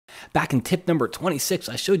Back in tip number 26,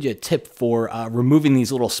 I showed you a tip for removing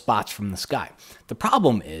these little spots from the sky. The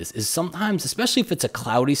problem is sometimes, especially if it's a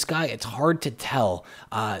cloudy sky, it's hard to tell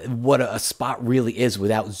what a spot really is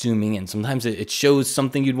without zooming in. Sometimes it shows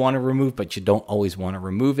something you'd want to remove, but you don't always want to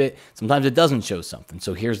remove it. Sometimes it doesn't show something.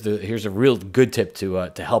 So here's a real good tip to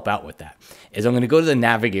help out with that. Is I'm going to go to the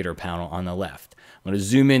navigator panel on the left. I'm going to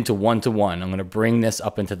zoom into 1:1. I'm going to bring this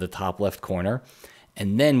up into the top left corner.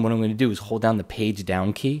 And then what I'm going to do is hold down the page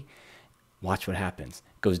down key. Watch what happens.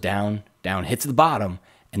 It goes down, down, hits the bottom,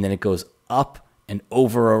 and then it goes up and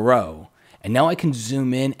over a row. And now I can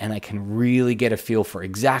zoom in and I can really get a feel for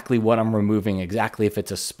exactly what I'm removing, exactly if it's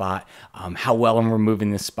a spot, how well I'm removing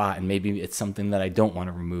this spot, and maybe it's something that I don't want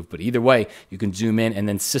to remove. But either way, you can zoom in and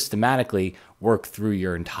then systematically work through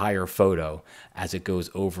your entire photo as it goes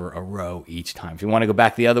over a row each time. If you want to go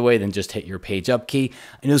back the other way, then just hit your page up key.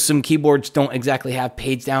 I know some keyboards don't exactly have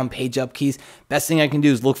page down, page up keys. Best thing I can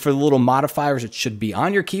do is look for the little modifiers that should be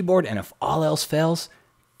on your keyboard, and if all else fails,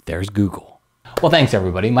 there's Google. Well, thanks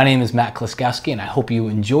everybody. My name is Matt Kloskowski, and I hope you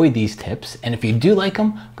enjoyed these tips. And if you do like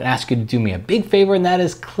them, I'm going to ask you to do me a big favor, and that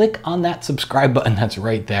is click on that subscribe button that's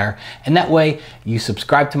right there. And that way you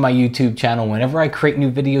subscribe to my YouTube channel. Whenever I create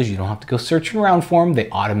new videos, you don't have to go searching around for them. They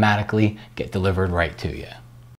automatically get delivered right to you.